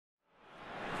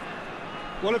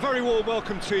Well, a very warm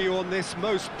welcome to you on this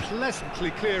most pleasantly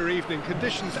clear evening.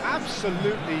 Conditions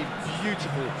absolutely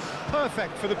beautiful.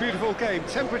 Perfect for the beautiful game.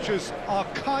 Temperatures are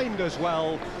kind as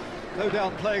well. No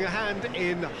doubt playing a hand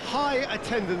in high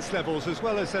attendance levels as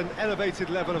well as an elevated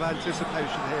level of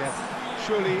anticipation here.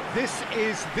 Surely this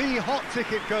is the hot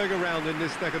ticket going around in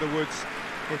this neck of the woods.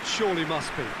 It surely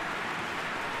must be.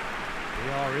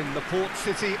 We are in the port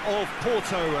city of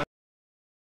Porto.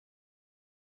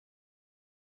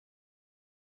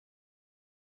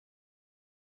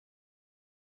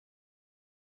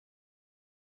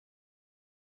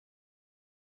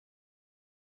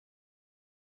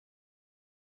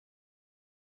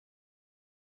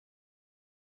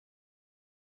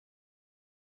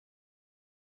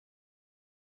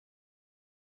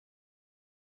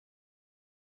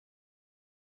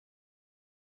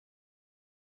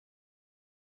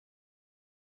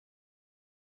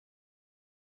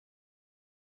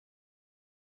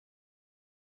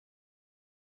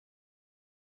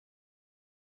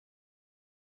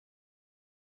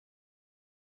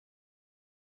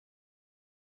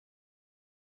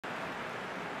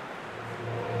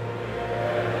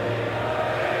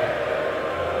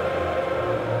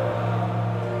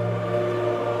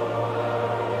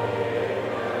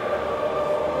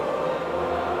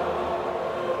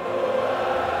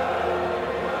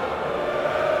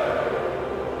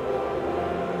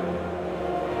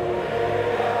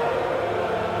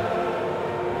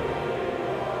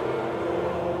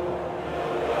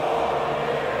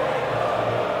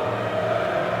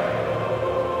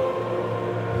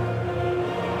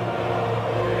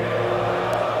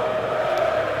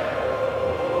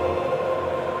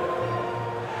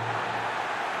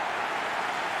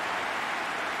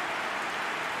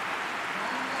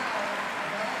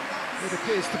 It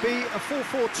appears to be a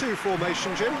 4-4-2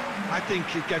 formation, Jim. I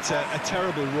think it gets a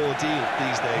terrible raw deal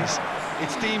these days.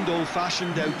 It's deemed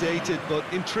old-fashioned, outdated, but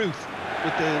in truth,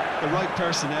 with the right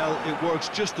personnel, it works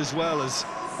just as well as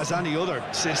any other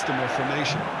system or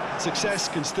formation. Success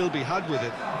can still be had with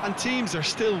it, and teams are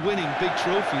still winning big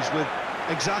trophies with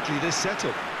exactly this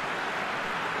setup.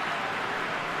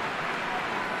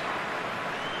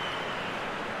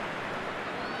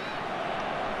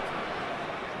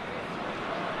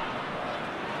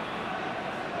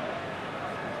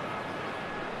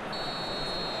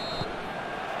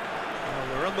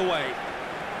 The way.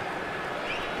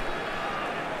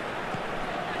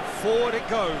 Forward it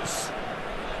goes.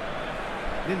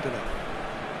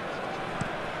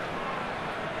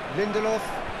 Lindelof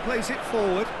plays it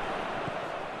forward.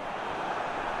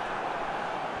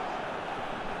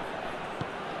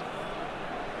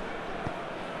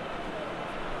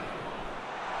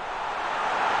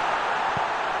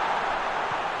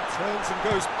 Turns and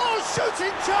goes. Oh,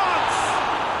 shooting chance!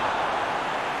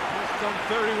 Done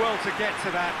very well to get to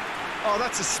that. Oh,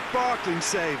 that's a sparkling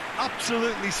save.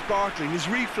 Absolutely sparkling. His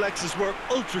reflexes were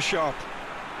ultra sharp.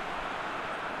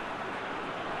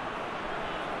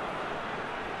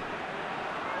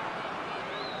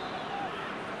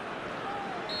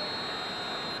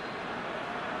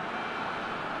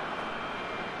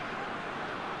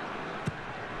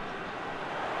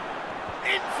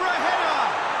 In for a header!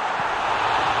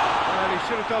 Well, he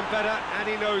should have done better, and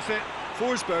he knows it.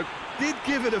 Forsberg did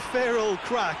give it a fair old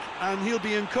crack, and he'll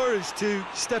be encouraged to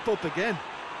step up again.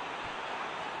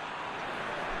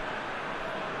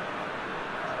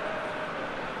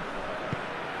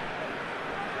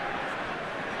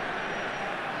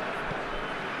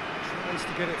 Tries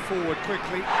to get it forward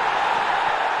quickly.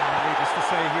 Needless to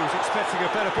say, he was expecting a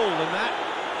better ball than that.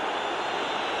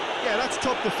 Yeah, that's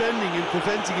top defending and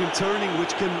preventing him turning,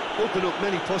 which can open up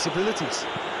many possibilities.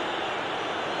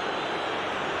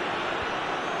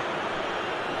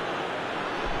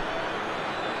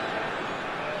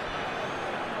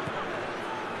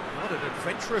 An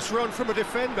adventurous run from a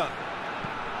defender.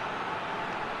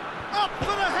 Up for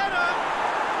the header!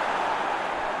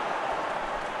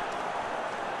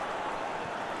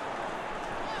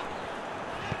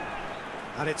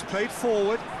 And it's played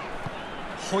forward.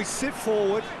 Hoists it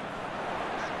forward.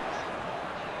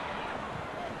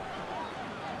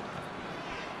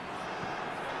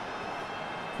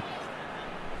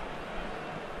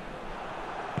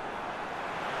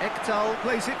 Ekdal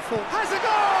plays it forward. Has a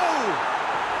goal!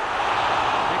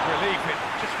 Relief, it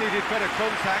just needed better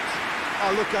contact.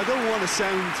 Oh, look, I don't want to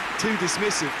sound too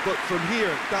dismissive, but from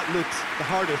here, that looked the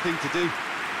harder thing to do.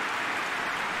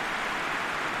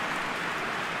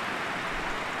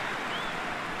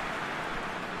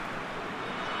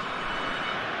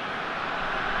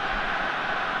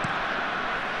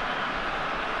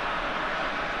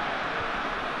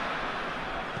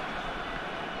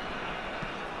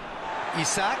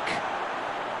 Isak.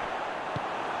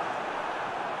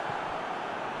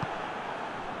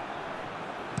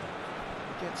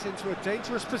 Gets into a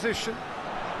dangerous position.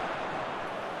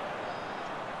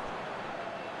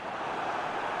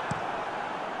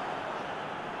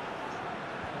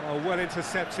 Oh, well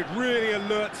intercepted, really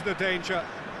alert to the danger.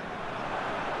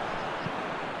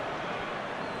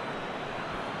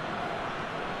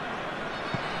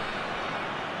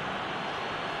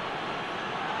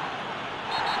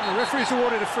 The referee's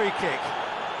awarded a free kick.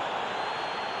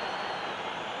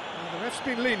 Well, the ref's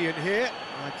been lenient here.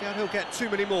 I doubt he'll get too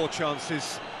many more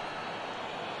chances.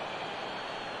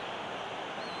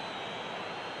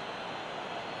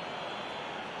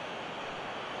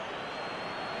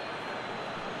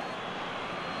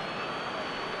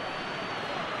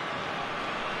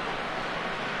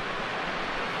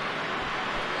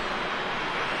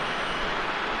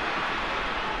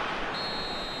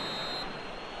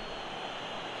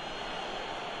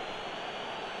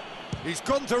 He's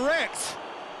gone direct.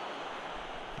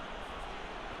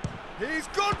 He's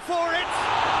gone for it!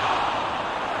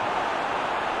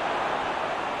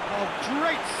 Oh,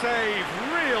 great save,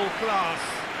 real class.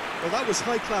 Well, that was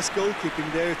high-class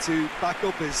goalkeeping there to back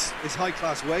up his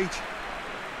high-class wage.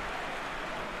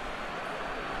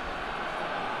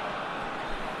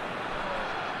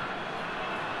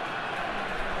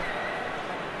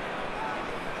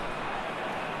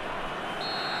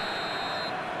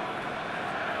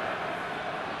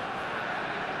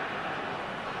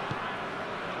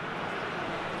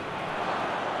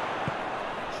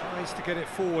 Tries to get it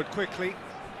forward quickly.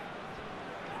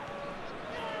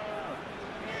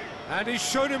 And he's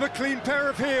shown him a clean pair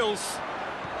of heels.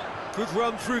 Good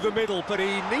run through the middle, but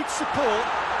he needs support.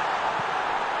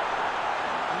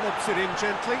 Lobs it in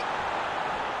gently.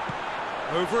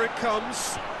 Over it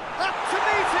comes. Up to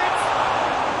meet it!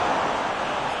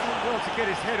 He's done well to get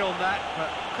his head on that,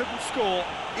 but couldn't score.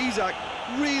 Isak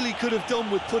really could have done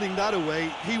with putting that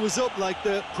away. He was up like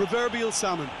the proverbial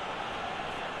salmon.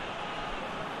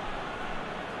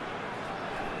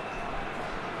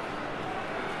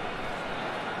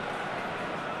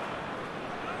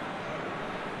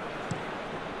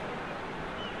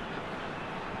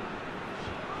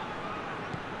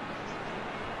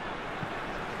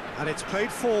 And it's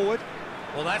played forward.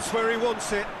 Well, that's where he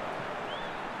wants it.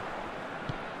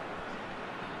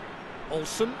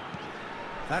 Olsen.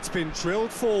 That's been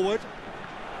drilled forward.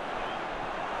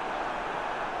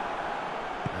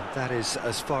 And that is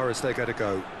as far as they're going to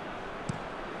go.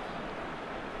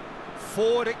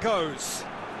 Forward it goes.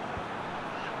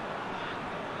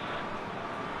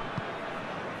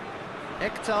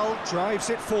 Ekdal drives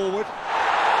it forward.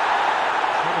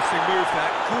 Promising move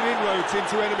that, good inroads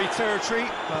into enemy territory,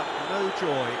 but no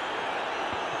joy.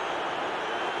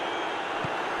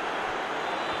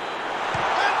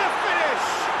 And the finish!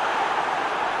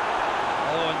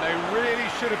 Oh, and they really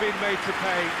should have been made to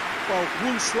pay. Well,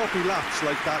 one sloppy lapse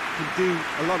like that can do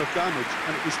a lot of damage,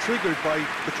 and it was triggered by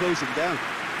the closing down.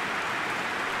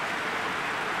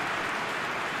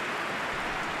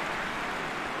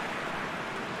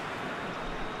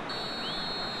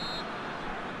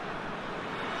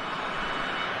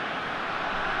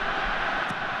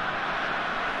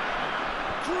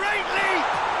 Great leap!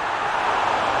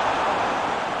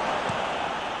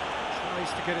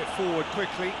 Tries to get it forward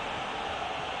quickly.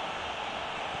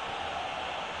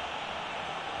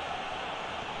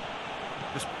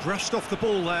 Just brushed off the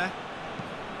ball there.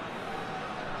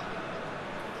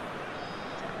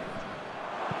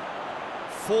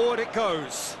 Forward it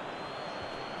goes.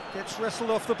 Gets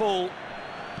wrestled off the ball.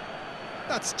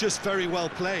 That's just very well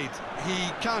played.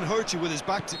 He can't hurt you with his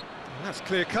back to... That's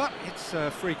clear cut. It's a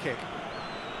free kick.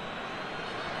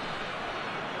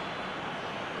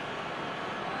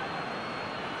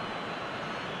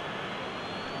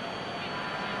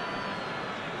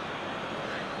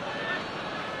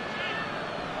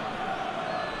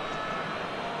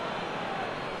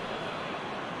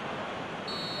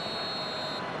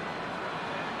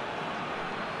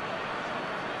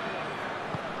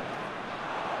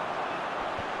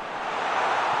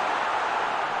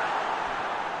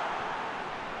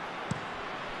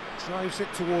 Drives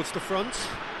it towards the front.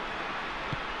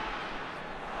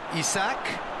 Isak!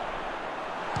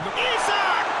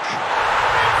 Isak!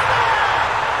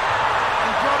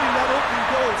 And grabbing that opening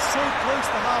goal so close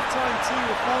to half-time too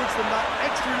affords them that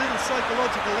extra little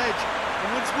psychological edge. And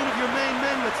when it's one of your main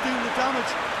men that's doing the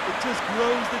damage, it just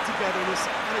grows the togetherness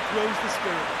and it grows the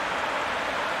spirit.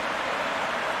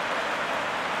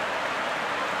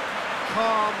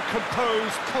 Calm,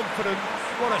 composed, confident.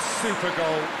 What a super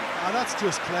goal. And that's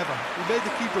just clever. He made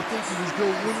the keeper think he was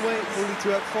going one way, only to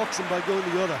outfox him by going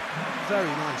the other. Very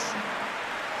nice.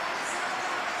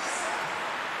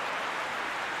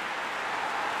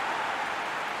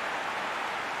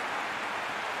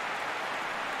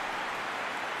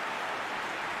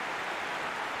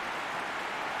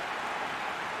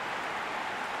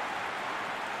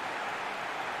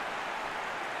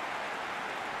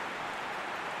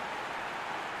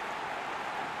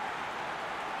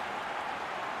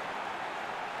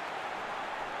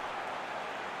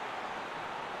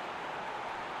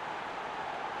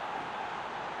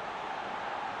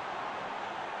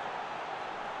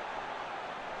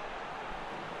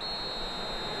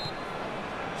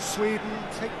 Sweden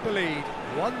take the lead,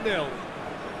 1-0.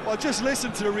 Well, just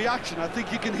listen to the reaction. I think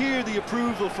you can hear the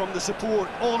approval from the support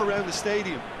all around the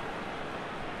stadium.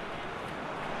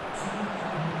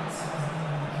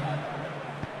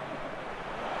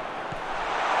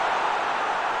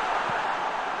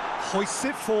 Hoists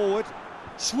it forward.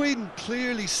 Sweden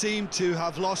clearly seem to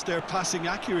have lost their passing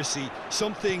accuracy,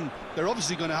 something they're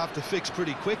obviously going to have to fix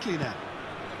pretty quickly now.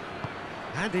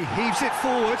 And he heaves it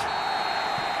forward.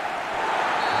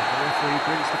 And the referee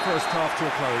brings the first half to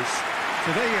a close. So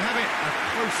there you have it, a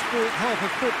close-fought half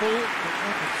of football, but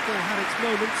one that still had its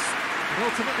moments, and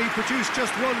ultimately produced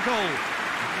just one goal.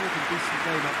 A more than decent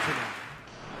game up to now.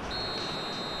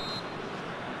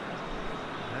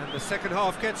 And the second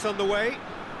half gets underway.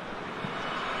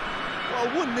 Well,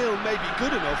 1-0 may be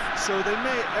good enough, so they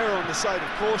may err on the side of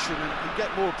caution and get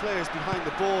more players behind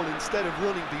the ball instead of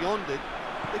running beyond it.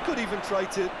 They could even try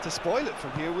to spoil it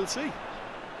from here, we'll see.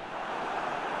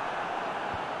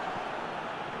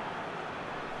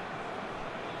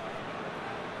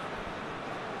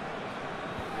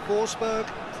 Forsberg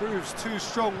proves too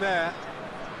strong there.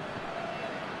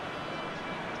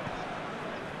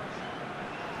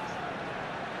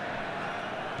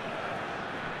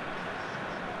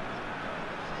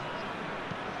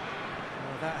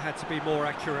 That had to be more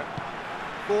accurate.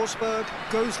 Forsberg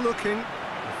goes looking.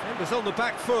 Defenders on the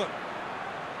back foot.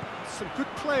 Some good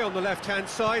play on the left-hand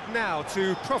side now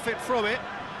to profit from it.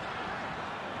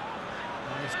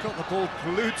 And he's got the ball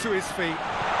glued to his feet.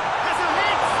 Has a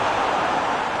hit!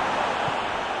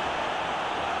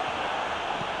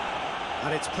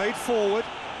 And it's played forward.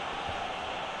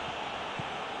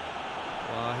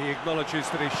 Well, he acknowledges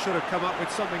that he should have come up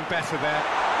with something better there.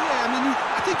 Yeah, I mean,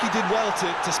 I think he did well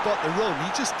to spot the run.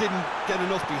 He just didn't get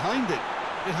enough behind it.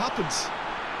 It happens.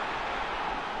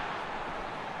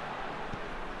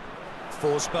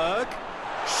 Forsberg.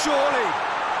 Surely.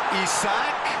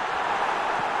 Isak.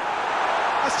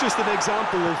 That's just an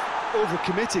example of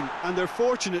overcommitting, and they're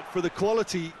fortunate for the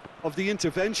quality of the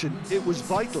intervention. It was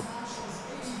vital.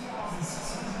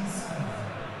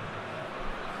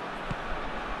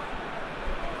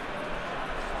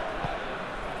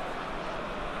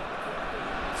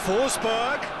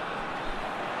 Forsberg.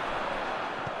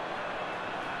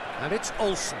 And it's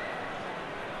Olsen.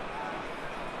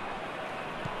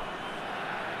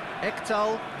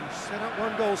 Ekdal, who's set up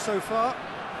one goal so far,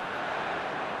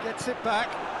 gets it back.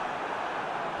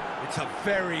 It's a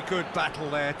very good battle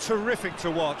there, terrific to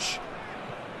watch.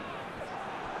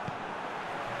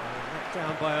 Knocked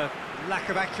down by a lack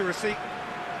of accuracy.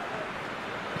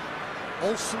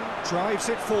 Olsen drives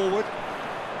it forward.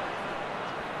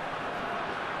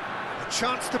 A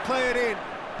chance to play it in.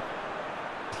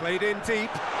 Played in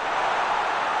deep.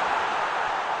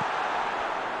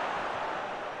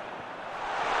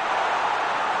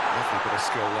 Lovely bit of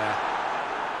skill there.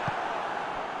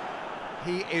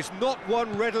 He is not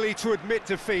one readily to admit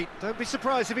defeat. Don't be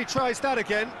surprised if he tries that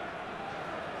again.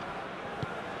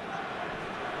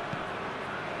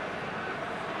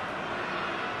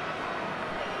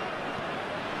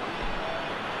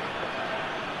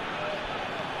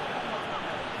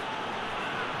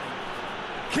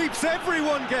 Keeps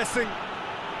everyone guessing.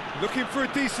 Looking for a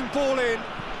decent ball in.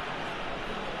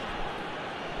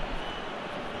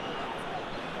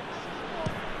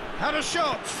 Had a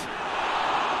shot.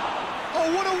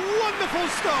 Oh, what a wonderful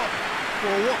stop!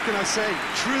 Well, what can I say?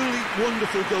 Truly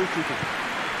wonderful goalkeeping.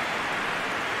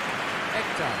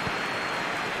 Ekdal.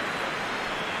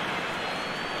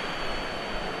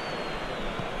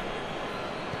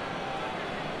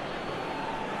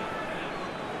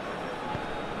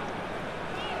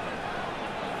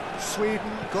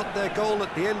 Sweden got their goal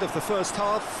at the end of the first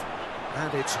half,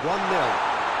 and it's 1-0.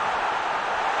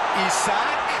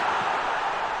 Isak.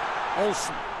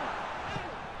 Olsen.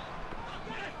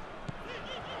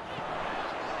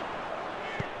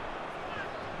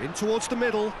 In towards the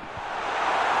middle. And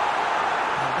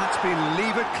that's been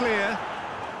levered clear.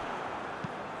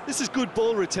 This is good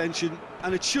ball retention,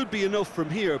 and it should be enough from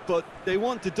here, but they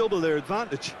want to double their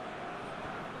advantage.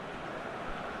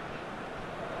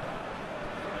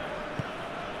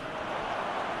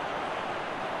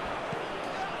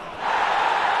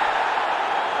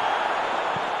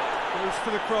 Goes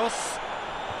for the cross.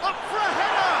 Up for a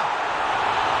header!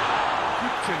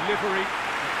 Good delivery,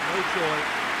 no joy.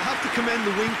 I have to commend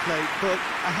the wing play, but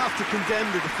I have to condemn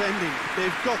the defending.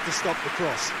 They've got to stop the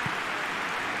cross.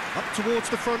 Up towards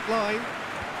the front line.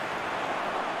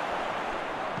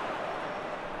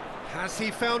 Has he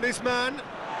found his man?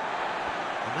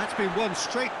 And that's been won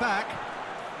straight back.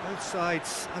 Both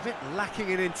sides a bit lacking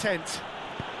in intent.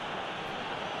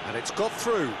 And it's got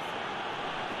through.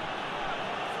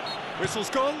 Whistle's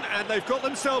gone, and they've got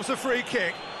themselves a free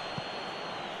kick.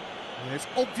 There's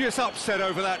obvious upset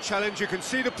over that challenge. You can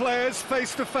see the players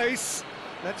face to face.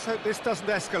 Let's hope this doesn't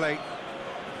escalate.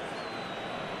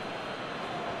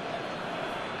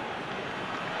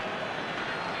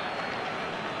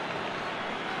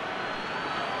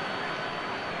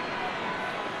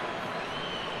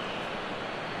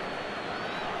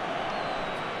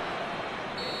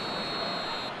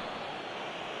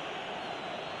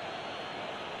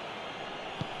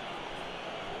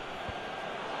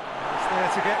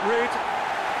 To get rid.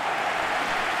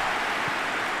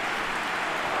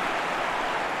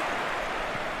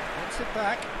 Gets it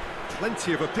back.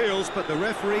 Plenty of appeals, but the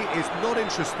referee is not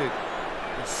interested.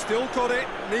 He's still got it,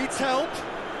 needs help.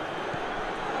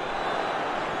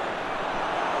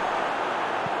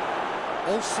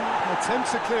 Olsen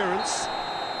attempts a clearance.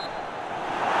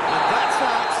 And that's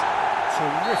that.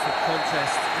 Terrific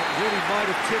contest. It really might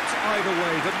have tipped either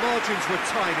way. The margins were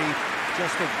tiny,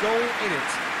 just a goal in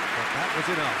it. But that was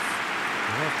enough.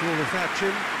 And after all of that,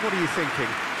 Jim, what are you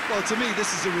thinking? Well, to me,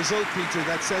 this is a result, Peter,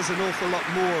 that says an awful lot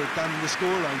more than the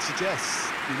scoreline suggests.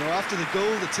 You know, after the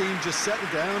goal, the team just settled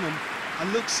down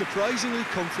and looked surprisingly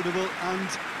comfortable and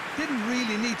didn't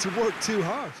really need to work too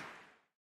hard.